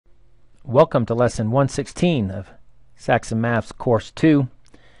Welcome to lesson 116 of Saxon Maths Course 2.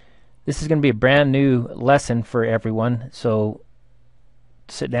 This is going to be a brand new lesson for everyone, so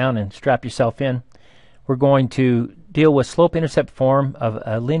sit down and strap yourself in. We're going to deal with slope-intercept form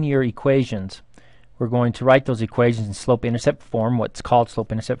of linear equations. We're going to write those equations in slope-intercept form, what's called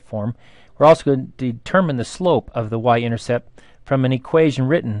slope-intercept form. We're also going to determine the slope of the y-intercept from an equation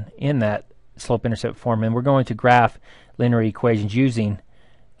written in that slope-intercept form, and we're going to graph linear equations using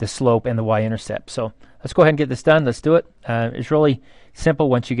the slope and the y-intercept. So let's go ahead and get this done. Let's do it. It's really simple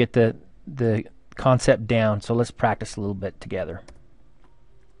once you get the concept down. So let's practice a little bit together.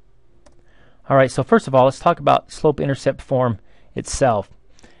 All right, so first of all, let's talk about slope-intercept form itself.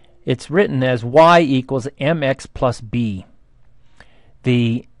 It's written as y equals mx plus b.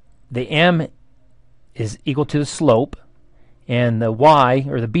 The m is equal to the slope, and the y,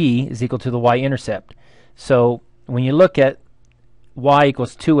 or the b, is equal to the y-intercept. So when you look at y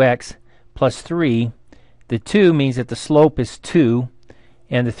equals 2x plus 3, the 2 means that the slope is 2,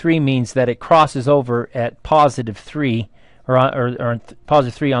 and the 3 means that it crosses over at positive 3, or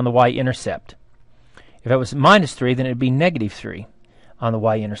positive 3 on the y-intercept. If it was minus 3, then it would be negative 3 on the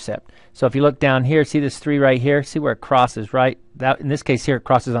y-intercept. So if you look down here, see this 3 right here? See where it crosses, right? That, in this case here, it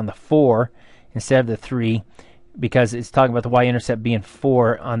crosses on the 4 instead of the 3, because it's talking about the y-intercept being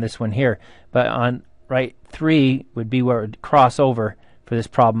 4 on this one here. But on right 3 would be where it would cross over for this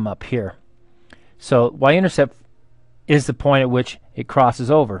problem up here. So y-intercept is the point at which it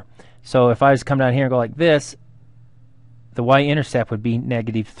crosses over. So if I was to come down here and go like this, the y-intercept would be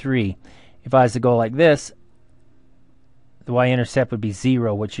negative 3. If I was to go like this, the y-intercept would be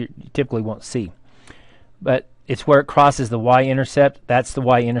 0, which you typically won't see. But it's where it crosses the y-intercept. That's the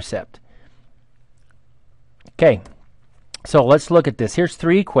y-intercept. Okay. So let's look at this. Here's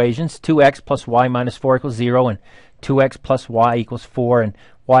three equations, 2x plus y minus 4 equals 0, and 2x plus y equals 4, and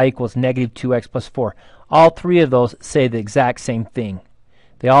y equals negative 2x plus 4. All three of those say the exact same thing.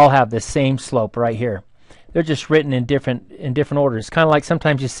 They all have the same slope right here. They're just written in different orders. It's kind of like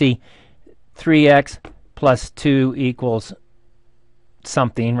sometimes you see 3x plus 2 equals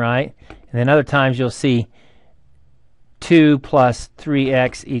something, right? And then other times you'll see 2 plus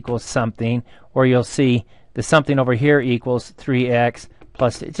 3x equals something, or you'll see the something over here equals 3x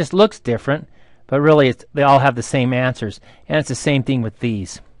plus, it just looks different, but really they all have the same answers. And it's the same thing with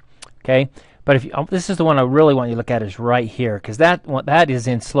these. Okay? But if you, this is the one I really want you to look at is right here, because that is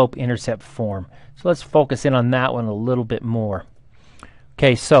in slope-intercept form. So let's focus in on that one a little bit more.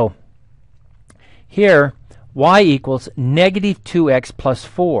 Okay, so here y equals negative 2x plus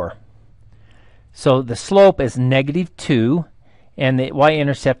 4. So the slope is negative 2, and the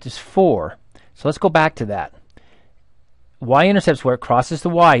y-intercept is 4. So let's go back to that. Y-intercept is where it crosses the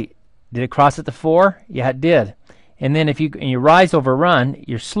y. Did it cross at the 4? Yeah, it did. And then if you rise over run,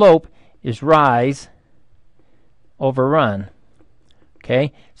 your slope is rise over run.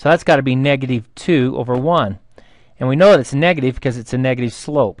 Okay? So that's got to be negative 2 over 1. And we know that it's negative because it's a negative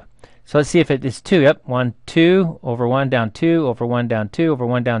slope. So let's see if it is 2. Yep, 1, 2, over 1, down 2, over 1, down 2, over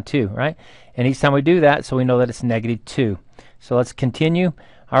 1, down 2, right? And each time we do that, so we know that it's negative 2. So let's continue.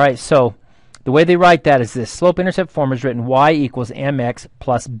 All right, so the way they write that is this. Slope-intercept form is written y equals mx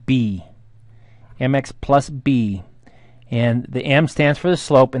plus b. Mx plus b. And the m stands for the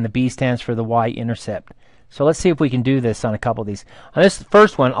slope, and the b stands for the y-intercept. So let's see if we can do this on a couple of these. On this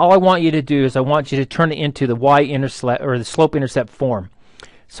first one, all I want you to do is I want you to turn it into the y-intercept, or the slope-intercept form.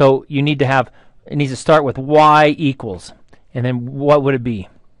 So you need to have, it needs to start with y equals. And then what would it be?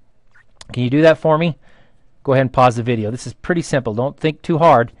 Can you do that for me? Go ahead and pause the video. This is pretty simple. Don't think too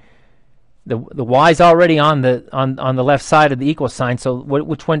hard. The y is already on the left side of the equal sign, so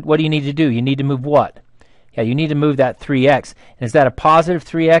what do you need to do? You need to move what? Yeah, you need to move that 3x. And is that a positive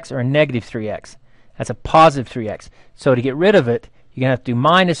 3x or a negative 3x? That's a positive 3x. So to get rid of it, you're going to have to do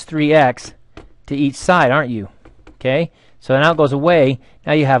minus 3x to each side, aren't you? Okay? So now it goes away.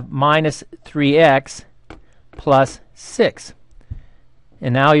 Now you have minus 3x plus 6.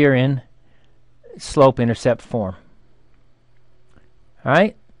 And now you're in slope-intercept form. All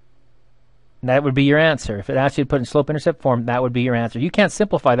right? That would be your answer. If it asked you to put in slope-intercept form, that would be your answer. You can't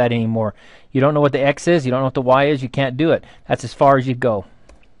simplify that anymore. You don't know what the x is. You don't know what the y is. You can't do it. That's as far as you go.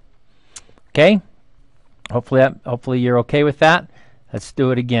 Okay? Hopefully you're okay with that. Let's do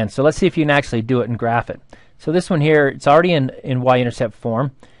it again. So let's see if you can actually do it and graph it. So this one here, it's already in y-intercept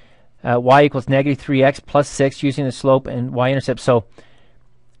form. Y equals negative 3x plus 6 using the slope and y-intercept. So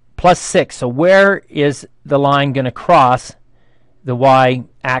plus 6. So where is the line going to cross the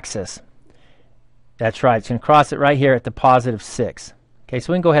y-axis? That's right. It's going to cross it right here at the positive 6. Okay,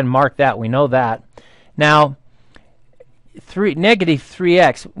 so we can go ahead and mark that. We know that. Now, negative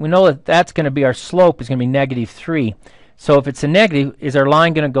 3x, we know that that's going to be our slope is going to be negative 3. So if it's a negative, is our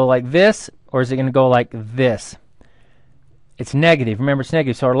line going to go like this, or is it going to go like this? It's negative. Remember, it's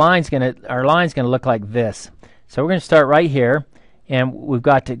negative. So our line's going to look like this. So we're going to start right here, and we've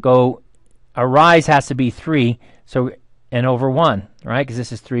got to go. Our rise has to be 3, so and over 1, right? Because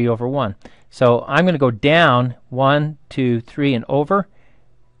this is 3 over 1. So I'm going to go down 1, 2, 3, and over.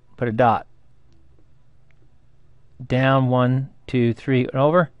 Put a dot. Down 1, 2, 3, and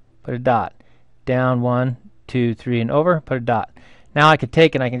over. Put a dot. Down 1, 2, 3, and over. Put a dot. Now I can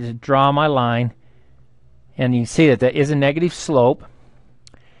take and I can just draw my line, and you can see that there is a negative slope,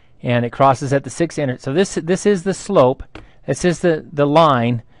 and it crosses at the 6th intercept. So this is the slope. This is the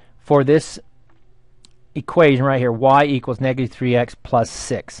line for this equation right here, y equals negative 3x plus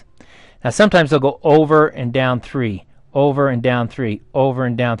 6. Now sometimes they'll go over and down 3, over and down 3, over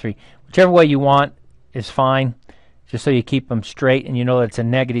and down 3. Whichever way you want is fine, just so you keep them straight and you know that it's a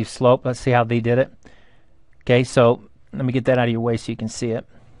negative slope. Let's see how they did it. Okay, so let me get that out of your way so you can see it.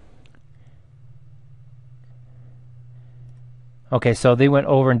 Okay, so they went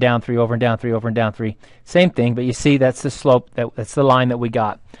over and down 3, over and down 3, over and down 3. Same thing, but you see that's the slope, that's the line that we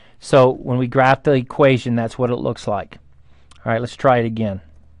got. So when we graph the equation, that's what it looks like. All right, let's try it again.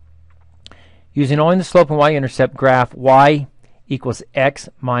 Using only the slope and y-intercept, graph y equals x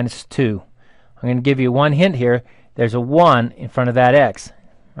minus 2. I'm going to give you one hint here. There's a 1 in front of that x.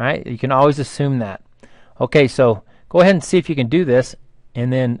 Right? You can always assume that. Okay, so go ahead and see if you can do this,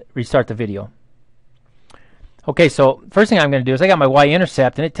 and then restart the video. Okay, so first thing I'm going to do is I got my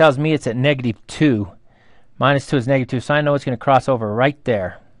y-intercept, and it tells me it's at negative 2. Minus 2 is negative 2, so I know it's going to cross over right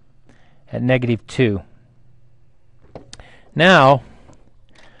there at negative 2. Now,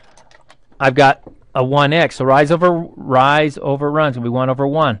 I've got a 1x, so rise over run is going to be 1 over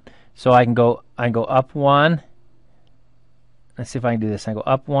 1. So I can go up 1. Let's see if I can do this. I go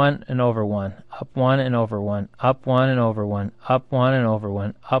up 1 and over 1, up 1 and over 1, up 1 and over 1, up 1 and over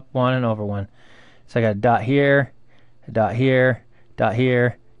 1, up 1 and over 1. So I got a dot here, a dot here, dot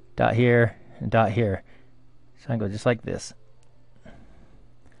here, dot here, and dot here. So I go just like this.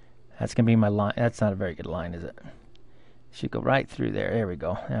 That's going to be my line. That's not a very good line, is it? Should go right through there. There we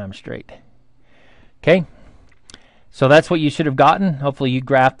go. Now I'm straight. Okay. So that's what you should have gotten. Hopefully you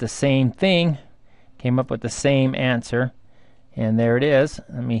graphed the same thing, came up with the same answer. And there it is.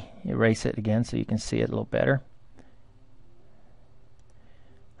 Let me erase it again so you can see it a little better.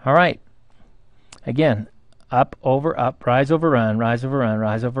 All right. Again, up, over, up, rise over run, rise over run,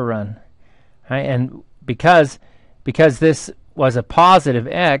 rise over run. All right, and because this was a positive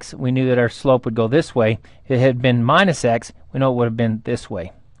x, we knew that our slope would go this way. If it had been minus x, we know it would have been this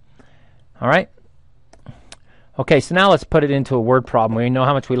way. All right? Okay, so now let's put it into a word problem. We know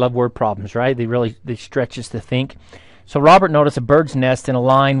how much we love word problems, right? They stretch us to think. So Robert noticed a bird's nest in a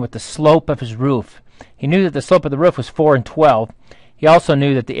line with the slope of his roof. He knew that the slope of the roof was 4 and 12. He also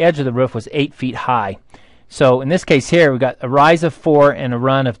knew that the edge of the roof was 8 feet high. So in this case here, we've got a rise of 4 and a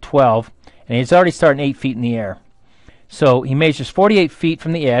run of 12, and he's already starting 8 feet in the air. So he measures 48 feet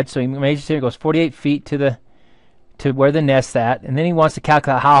from the edge. So he measures here, goes 48 feet to where the nest's at, and then he wants to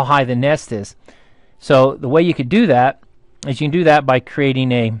calculate how high the nest is. So the way you could do that is you can do that by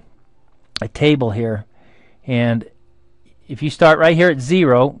creating a table here. And if you start right here at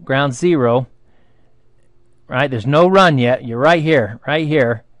 0, ground 0, right? There's no run yet. You're right here, right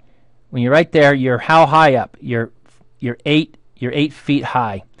here. When you're right there, you're how high up? You're 8 feet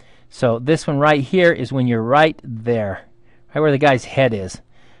high. So this one right here is when you're right there, right where the guy's head is.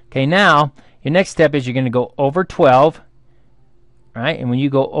 Okay, now your next step is you're going to go over 12, right? And when you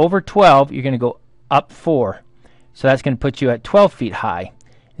go over 12, you're going to go up 4. So that's going to put you at 12 feet high.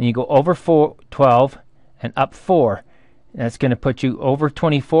 And you go over 12 and up 4. That's going to put you over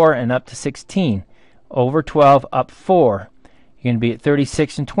 24 and up to 16. Over 12, up 4. You're going to be at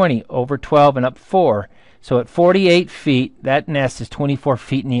 36 and 20. Over 12 and up 4. So at 48 feet, that nest is 24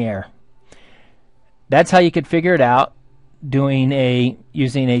 feet in the air. That's how you could figure it out using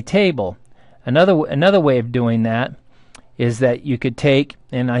a table. Another way of doing that is that you could take,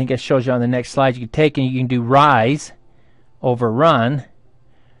 and I think it shows you on the next slide, you could take and you can do rise over run,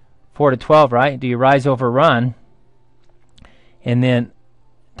 4 to 12, right? Do your rise over run, and then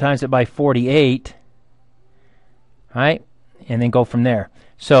times it by 48, right? And then go from there.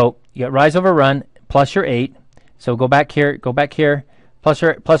 So you got rise over run plus your 8. So go back here, plus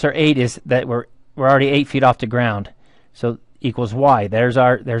our 8 is that we're already 8 feet off the ground. So equals y. There's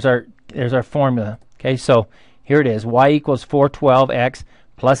our formula. Okay, so here it is. Y equals 412x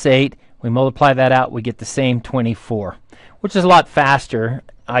plus 8. We multiply that out, we get the same 24, which is a lot faster,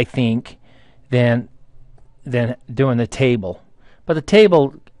 I think, than than doing the table. But the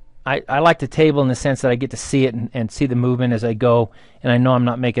table, I like the table in the sense that I get to see it and see the movement as I go, and I know I'm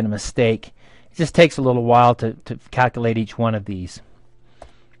not making a mistake. It just takes a little while to calculate each one of these.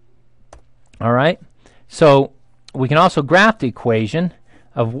 All right, so we can also graph the equation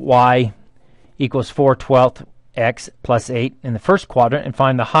of y equals 4/12 x plus 8 in the first quadrant and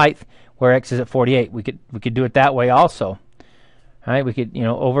find the height where x is at 48. We could do it that way also. All right, we could,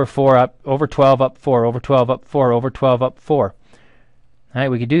 over 4 up, over 12 up 4, over 12 up 4, over 12 up 4. All right,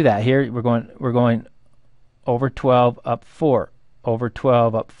 we could do that here. We're going over 12 up 4, over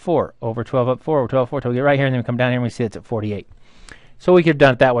 12 up 4, over 12 up 4, over 12 up 4 till we get right here, and then we come down here and we see it's at 48. So we could have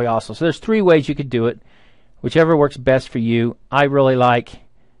done it that way also. So there's 3 ways you could do it, whichever works best for you. I really like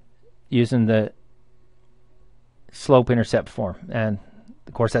using the slope-intercept form, and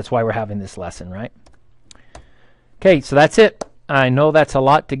of course that's why we're having this lesson, right? Okay, so that's it. I know that's a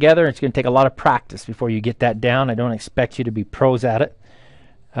lot together. It's going to take a lot of practice before you get that down. I don't expect you to be pros at it.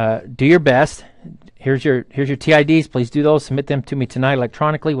 Do your best. Here's your TIDs. Please do those. Submit them to me tonight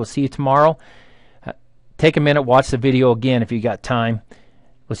electronically. We'll see you tomorrow. Take a minute, watch the video again if you got time.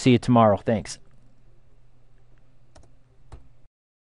 We'll see you tomorrow. Thanks.